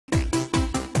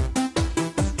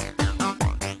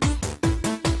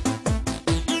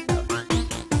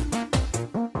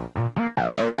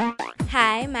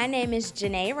My name is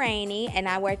Janae Rainey, and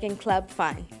I work in Club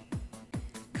Fun.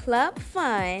 Club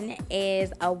Fun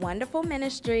is a wonderful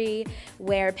ministry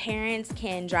where parents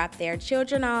can drop their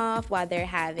children off while they're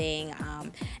having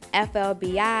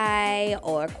FLBI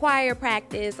or choir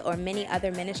practice or many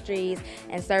other ministries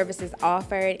and services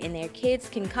offered, and their kids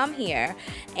can come here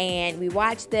and we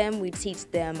watch them, we teach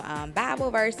them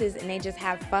Bible verses, and they just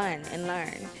have fun and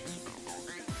learn.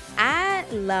 I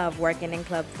love working in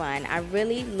Club Fun. I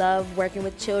really love working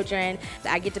with children.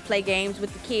 I get to play games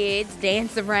with the kids,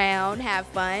 dance around, have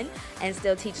fun, and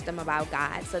still teach them about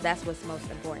God. So that's what's most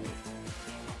important.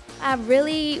 I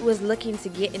really was looking to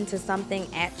get into something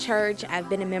at church. I've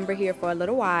been a member here for a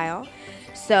little while.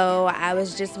 So I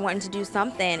was just wanting to do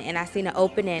something, and I seen an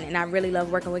opening, and I really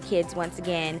love working with kids once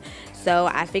again.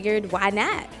 So I figured, why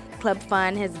not? Club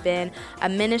Fun has been a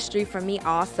ministry for me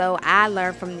also. I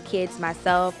learned from the kids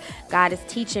myself. God is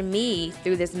teaching me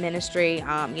through this ministry,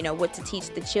 what to teach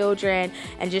the children,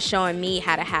 and just showing me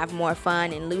how to have more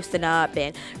fun and loosen up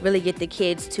and really get the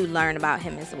kids to learn about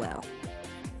Him as well.